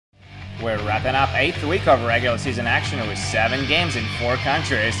We're wrapping up 8th week of regular season action with 7 games in 4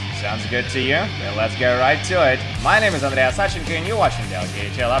 countries. Sounds good to you? Then let's get right to it. My name is Andreas Sachenko and you're watching the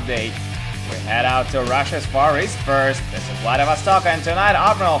KHL Update. We head out to Russia's Far East first. This is Vladivostok, and tonight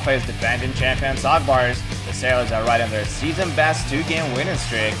Admiral face defending champions Akbars. The Sailors are riding their season-best 2-game winning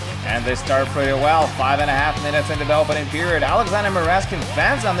streak, and they start pretty well. 5.5 minutes into the opening period, Alexander Muraskin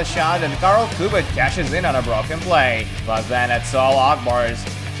fans on the shot, and Karol Kubit cashes in on a broken play. But then it's all Akbars.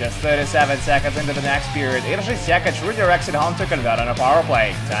 Just 37 seconds into the next period, Iržy Sekac redirects it home to convert on a power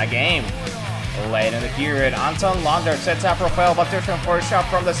play. Tie game. Late in the period, Anton Lander sets up Rafael Batushin for a shot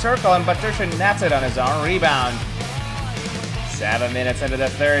from the circle, and Batushin nets it on his own rebound. 7 minutes into the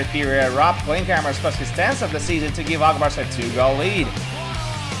third period, Rob Klinkhammer scores his 10th of the season to give Akbars a 2-goal lead.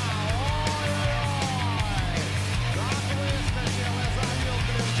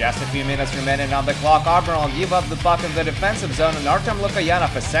 Just a few minutes remaining on the clock, Admiral give up the puck in the defensive zone, and Artem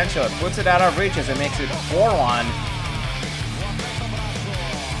Lukayanov essentially puts it out of reach as it makes it 4-1.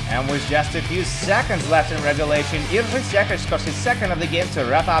 And with just a few seconds left in regulation, Iržy Sekac scores his 2nd of the game to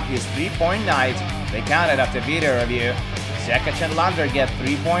wrap up his 3-point night. They count it after video review. Sekac and Lander get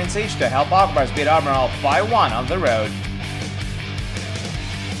 3 points each to help Akbars beat Admiral 5-1 on the road.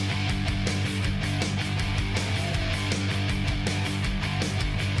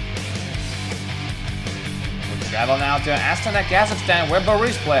 We travel now to Astana, Kazakhstan, where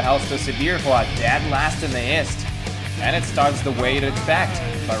Boris play host to Sibir, who are dead last in the East. And it starts the way you'd expect.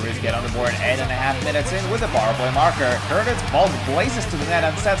 Boris get on the board 8.5 minutes in with a power play marker. Kurgut's ball blazes to the net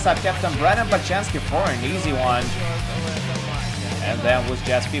and sets up Captain Brennan Bachensky for an easy one. And then with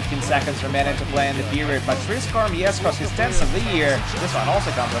just 15 seconds remaining to play in the period, Patrice Cormier scores his 10th of the year. This one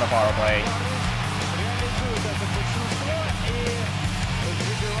also comes with a power play.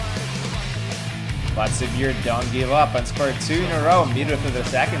 But Sibir don't give up and score 2 in a row midway through the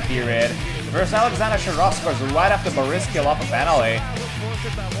second period. First, Alexander Shirov scores right after Boris kill off a penalty.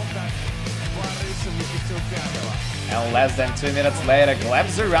 And less than 2 minutes later, Gleb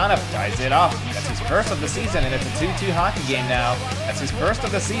Zuranov ties it up. That's his first of the season, and it's a 2-2 hockey game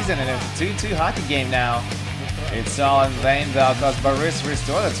now. It's all in vain though, because Boris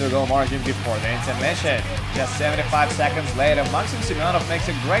restored the 2-goal margin before the intermission. Just 75 seconds later, Maxim Semyonov makes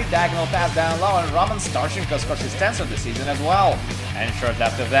a great diagonal pass down low, and Roman Starchenko scores his 10th of the season as well. And shortly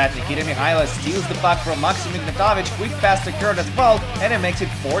after that, Nikita Mikhailov steals the puck from Maxim Ignatovic, quick pass to Curtis Bolt, and it makes it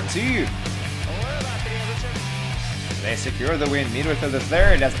 4-2. They secure the win midway through the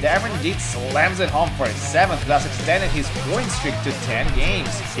third as Darren Dietz slams it home for his 7th, thus extending his point streak to 10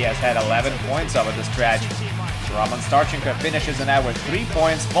 games. He has had 11 points over the stretch. Roman Starchenko finishes the night with 3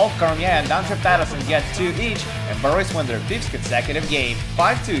 points, Paul Cormier and Andre Patterson get 2 each, and Boris win their 5th consecutive game.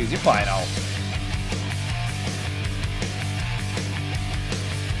 5-2 is your final.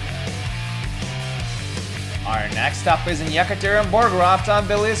 Our next stop is in Yekaterinburg, where Afton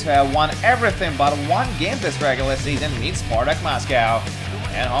Belis, who have won everything but 1 game this regular season, meets Spartak Moscow.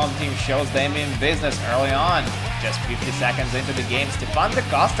 And home team shows they mean business early on. Just 50 seconds into the game, Stefan De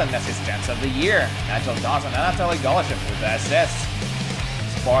Costa nets his 10th of the year. Nigel Dawson and Anatoly Golyshev with the assists.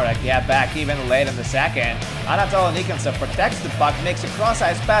 Spartak get back even late in the second. Anatoly Nikontsov protects the puck, makes a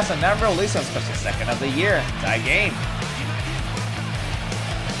cross-ice pass, and never releases for his 2nd of the year. Tie game.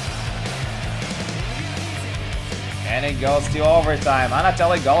 And it goes to overtime.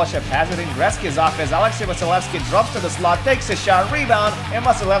 Anatoly Golyshev has it in Gretzky's office. Alexei Vasilevsky drops to the slot, takes a shot, rebound, and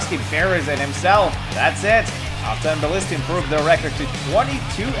Vasilevsky buries it himself. That's it. Afton Belis improved their record to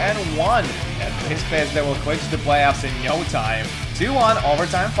 22-1. At this pace, they will clinch the playoffs in no time. 2-1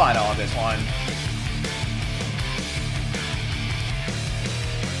 overtime final on this one.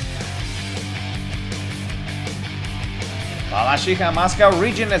 Balashikha Moscow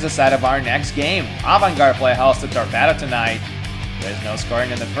region is the site of our next game. Avangard play host to Torpedo tonight. There's no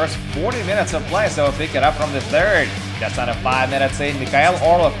scoring in the first 40 minutes of play, so we'll pick it up from the third. Just under 5 minutes in, Mikhail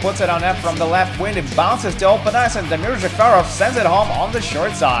Orlov puts it on net from the left wing. It bounces to open ice, and Damir Zakharov sends it home on the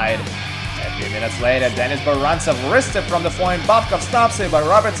short side. A few minutes later, Denis Barantsov wrists it from the point. Bobkov stops it, but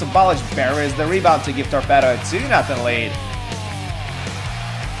Robert Sabalich buries the rebound to give Torpedo a 2-0 lead.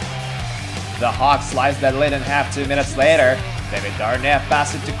 The Hawks slice that lead in half 2 minutes later. David Darnev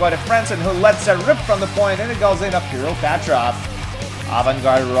passes it to Cody Franson, who lets it rip from the point, and it goes in of Kirill Petrov.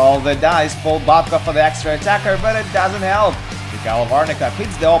 Avangard roll the dice, pull Bobkov for the extra attacker, but it doesn't help. Mikhail Varnikov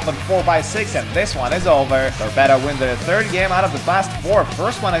hits the open 4x6, and this one is over. Torpedo win their 3rd game out of the past 4,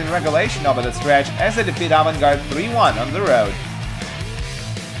 first one in regulation over the stretch, as they defeat Avangard 3-1 on the road.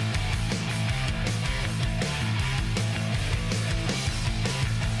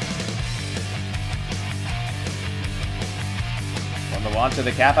 on to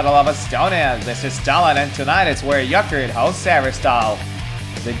the capital of Estonia. This is Tallinn, and tonight it's where Jokerit hosts Severstal.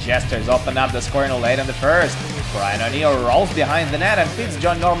 The Jesters open up the scoring late in the first. Brian O'Neill rolls behind the net and feeds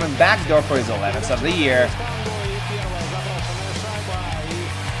John Norman backdoor for his 11th of the year.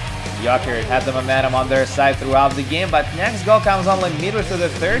 Jokerit had the momentum on their side throughout the game, but next goal comes only midway through the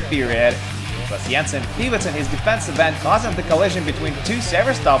third period. Niklas Jensen pivots in his defensive end, causing the collision between two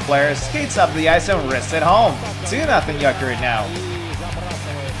Severstal players, skates up the ice and wrists it home. 2-0 Jokerit now.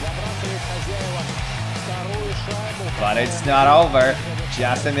 But it's not over.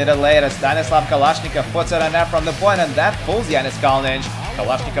 Just a minute later, Stanislav Kalashnikov puts it on net from the point, and that fools Yanis Kalinic.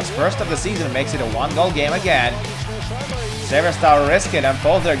 Kalashnikov's first of the season makes it a one-goal game again. Severstal risk it and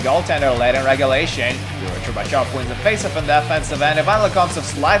pulls their goaltender late in regulation. Yuri Trubachov wins the face-off in the offensive end. Ivan Lukomtsov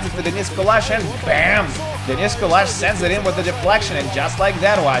slides it to Denis Kulash and BAM! Denis Kulash sends it in with the deflection, and just like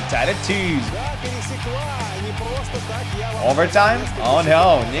that, we're tied at 2s. Overtime? Oh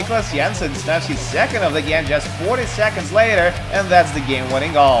no, Niklas Jensen snaps his second of the game just 40 seconds later, and that's the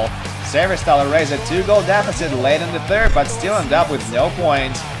game-winning goal. Severstal erased a 2-goal deficit late in the third, but still end up with no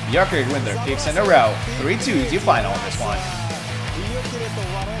points. Jokerit win their 5th in a row. 3-2 is your final on this one.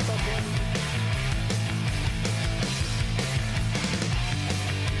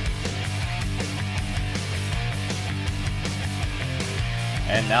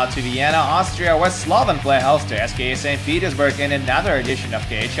 And now to Vienna, Austria, where Slovan play host to SKA St. Petersburg in another edition of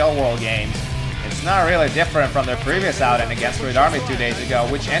KHL World Games. It's not really different from their previous outing against Red Army 2 days ago,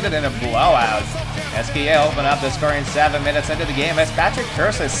 which ended in a blowout. SKA opened up the scoring 7 minutes into the game as Patrick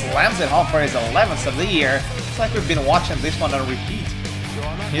Kersey slams it home for his 11th of the year. It's like we've been watching this one on repeat.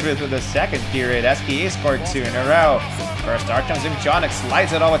 Midway through the second period, SKA scored 2 in a row. First, Artem Zimchonik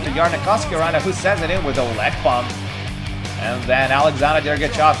slides it over to Yarnik Koskirana, who sends it in with a leg pump. And then Alexander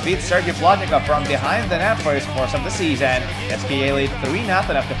Dergachev feeds Sergei Plotnikov from behind the net for his 4th of the season. SKA lead 3-0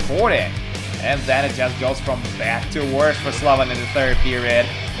 after 40. And then it just goes from bad to worse for Slovan in the third period.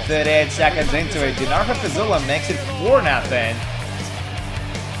 38 seconds into it, Dinarko Fizula makes it 4-0.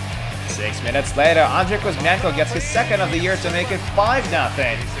 6 minutes later, Andrei Kuzmenko gets his 2nd of the year to make it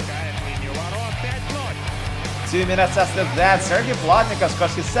 5-0. 2 minutes after that, Sergei Plotnikov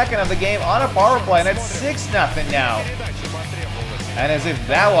scores his 2nd of the game on a power play, and it's 6-0 now. And as if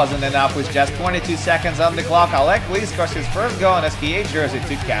that wasn't enough, with just 22 seconds on the clock, Oleg Lee scores his 1st goal in SKA jersey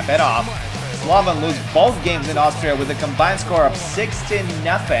to cap it off. Slovan lose both games in Austria with a combined score of 6-0.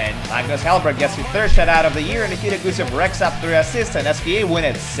 Magnus Hellberg gets his 3rd shutout of the year, and Nikita Gusev racks up 3 assists, and SKA win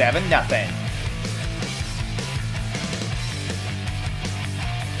it 7-0.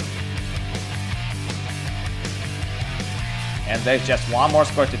 And there's just one more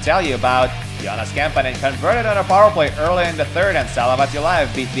score to tell you about. Jonas Kemppainen converted on a power play early in the third, and Salavat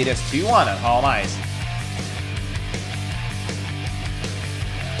Yulaev beat Vitas 2-1 on home ice.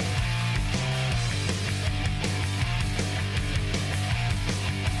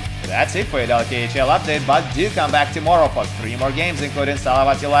 That's it for your KHL update, but do come back tomorrow for 3 more games, including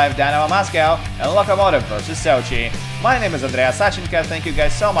Salavat Yulaev, Dynamo Moscow, and Lokomotiv vs Sochi. My name is Andreas Sachenko, thank you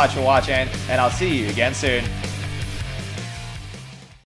guys so much for watching, and I'll see you again soon.